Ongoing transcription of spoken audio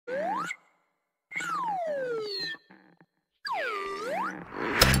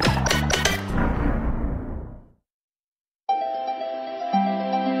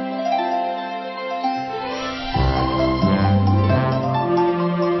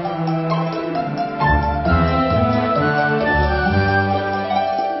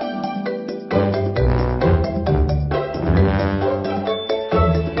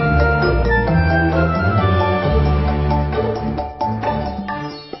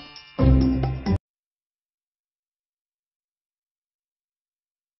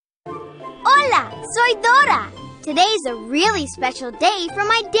soy Dora. Today's a really special day for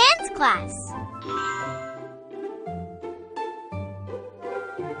my dance class.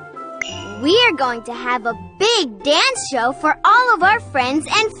 We are going to have a big dance show for all of our friends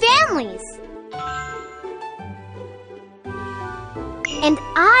and families. And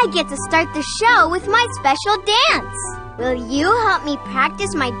I get to start the show with my special dance. Will you help me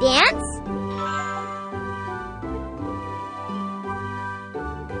practice my dance?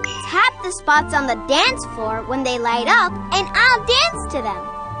 Tap the spots on the dance floor when they light up, and I'll dance to them.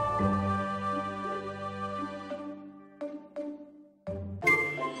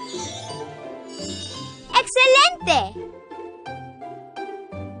 ¡Excelente!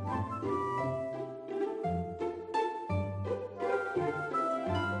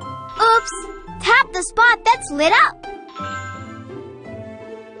 Oops! Tap the spot that's lit up.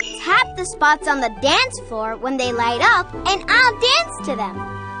 Tap the spots on the dance floor when they light up, and I'll dance to them.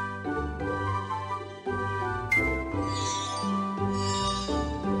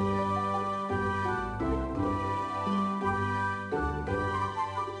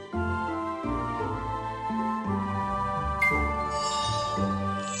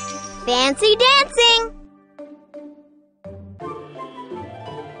 Fancy dancing!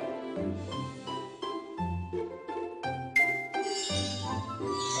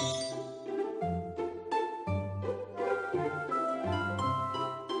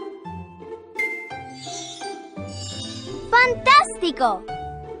 ¡Fantástico!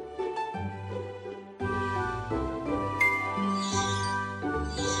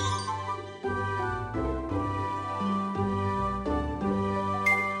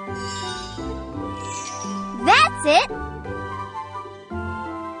 That's it!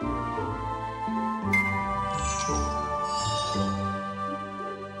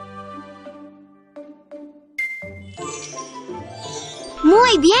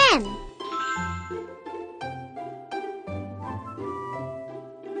 Muy bien!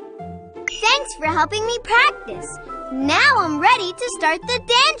 Thanks for helping me practice. Now I'm ready to start the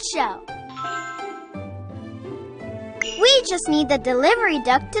dance show. We just need the delivery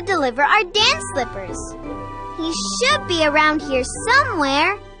duck to deliver our dance slippers. He should be around here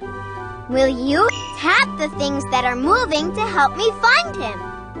somewhere. Will you tap the things that are moving to help me find him?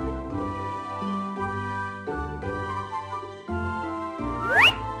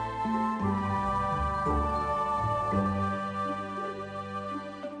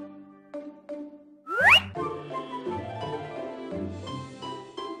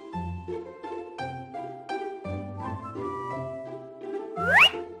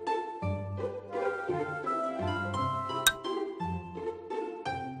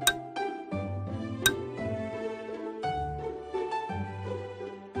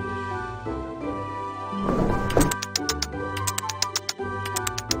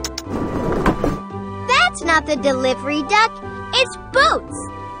 That's not the delivery duck, it's Boots.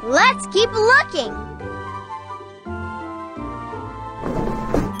 Let's keep looking.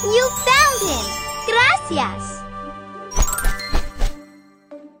 You found him. Gracias.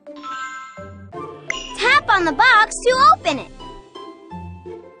 Tap on the box to open it.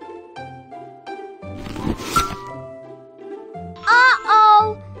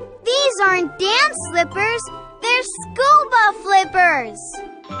 Uh-oh! These aren't dance slippers, they're scuba flippers.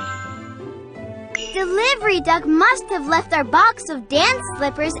 Delivery duck must have left our box of dance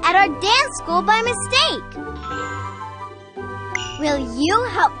slippers at our dance school by mistake. Will you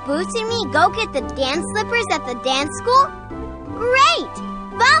help Boots and me go get the dance slippers at the dance school? Great!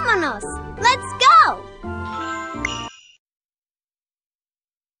 Vámonos! Let's go!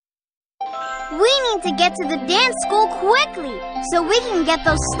 We need to get to the dance school quickly so we can get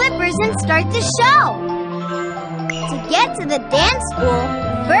those slippers and start the show. To get to the dance school,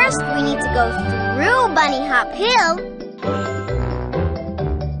 first we need to go through Bunny Hop Hill,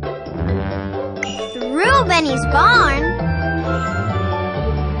 through Benny's barn,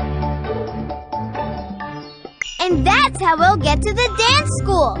 and that's how we'll get to the dance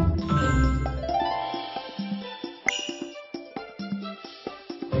school.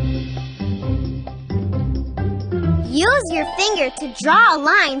 Use your finger to draw a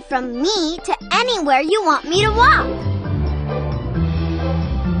line from me to anywhere you want me to walk.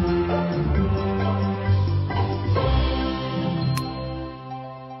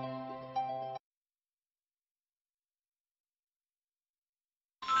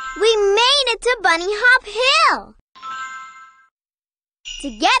 We made it to Bunny Hop Hill! To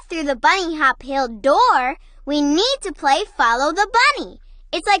get through the Bunny Hop Hill door, we need to play Follow the Bunny.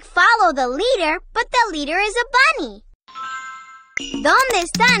 It's like follow the leader, but the leader is a bunny. ¿Dónde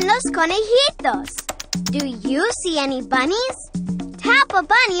están los conejitos? Do you see any bunnies? Tap a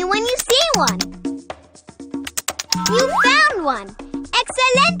bunny when you see one. You found one!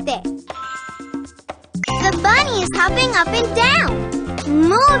 Excelente! The bunny is hopping up and down.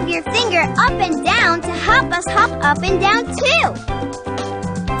 Move your finger up and down to help us hop up and down too.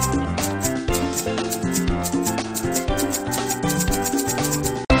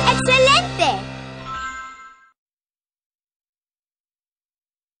 Excelente!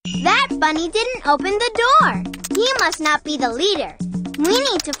 That bunny didn't open the door. He must not be the leader. We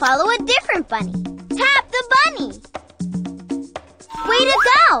need to follow a different bunny. Tap the bunny. Way to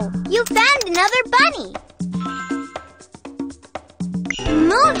go! You found another bunny.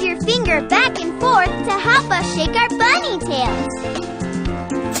 Move your finger back and forth to help us shake our bunny tails.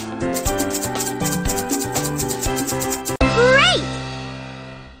 Great!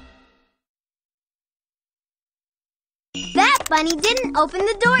 That bunny didn't open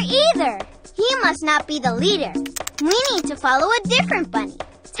the door either. He must not be the leader. We need to follow a different bunny.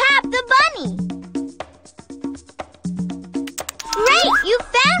 Tap the bunny. Great! You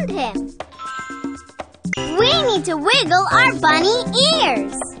found him. We need to wiggle our bunny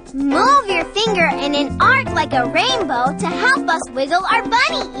ears. Move your finger in an arc like a rainbow to help us wiggle our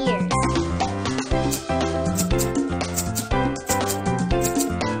bunny ears.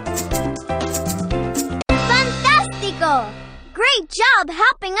 Fantastico! Great job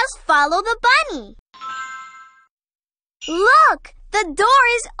helping us follow the bunny. Look! The door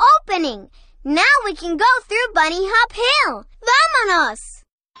is opening. Now we can go through Bunny Hop Hill. ¡Vámonos!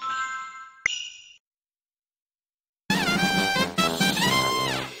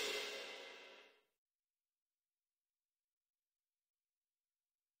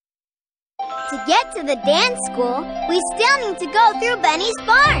 To get to the dance school, we still need to go through Benny's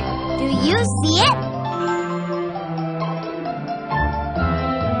barn. Do you see it?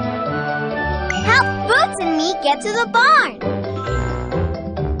 Help Boots and me get to the barn.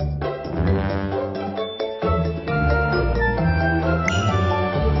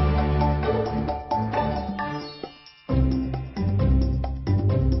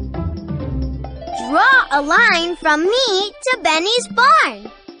 Draw a line from me to Benny's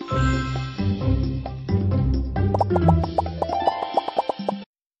barn.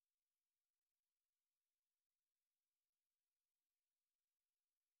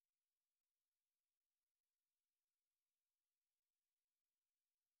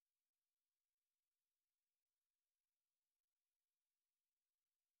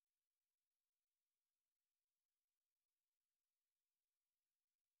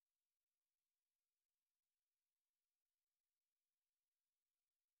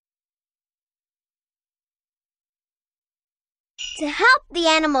 To help the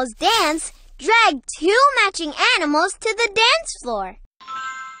animals dance, drag 2 matching animals to the dance floor.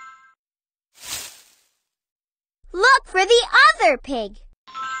 Look for the other pig.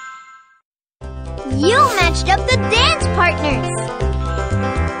 You matched up the dance partners.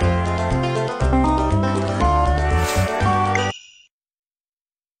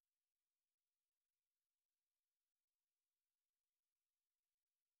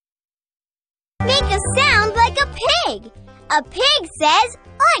 Make a sound like a pig. A pig says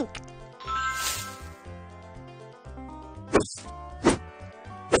oink.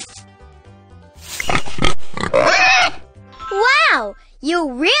 Wow!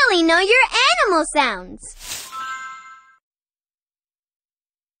 You really know your animal sounds.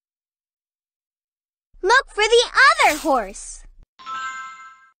 Look for the other horse.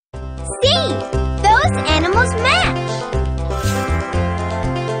 See! Those animals match.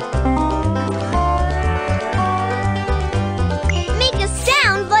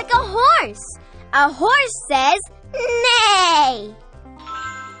 Like a horse. A horse says, neigh.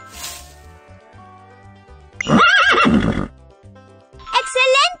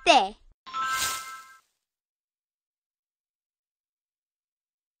 Excelente.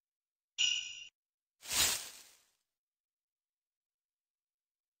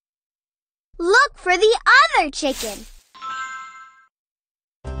 Look for the other chicken.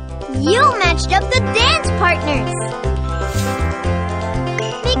 You matched up the dance partners.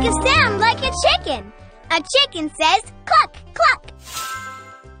 Make a sound like a chicken. A chicken says cluck, cluck.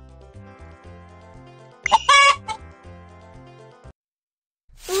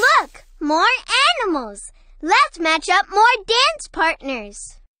 Look, more animals. Let's match up more dance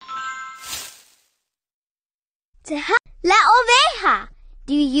partners. To help La Oveja.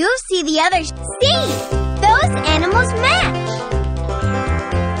 Do you see the others? See, those animals match.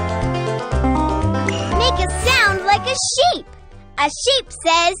 Make a sound like a sheep. A sheep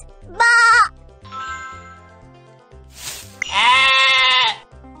says, baa.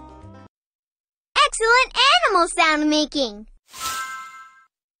 Excellent animal sound making.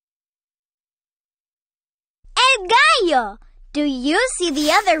 El gallo. Do you see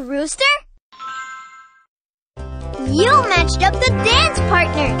the other rooster? You matched up the dance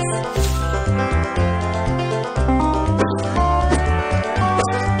partners.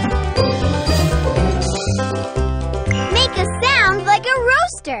 Make a sound like a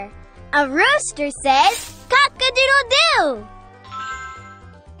rooster. A rooster says, cock-a-doodle-doo.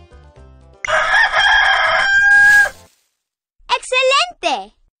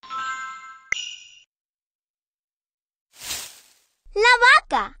 Excelente. La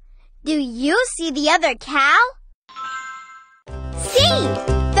vaca. Do you see the other cow? See,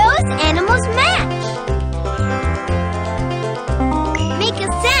 those animals match. Make a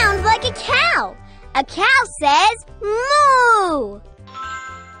sound like a cow. A cow says, moo.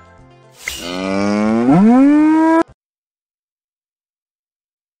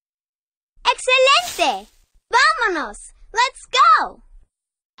 Excelente. Vámonos. Let's go.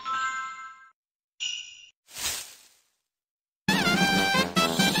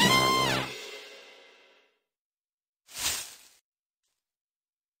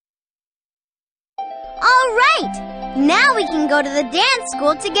 All right, now we can go to the dance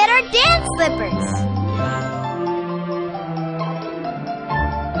school to get our dance slippers.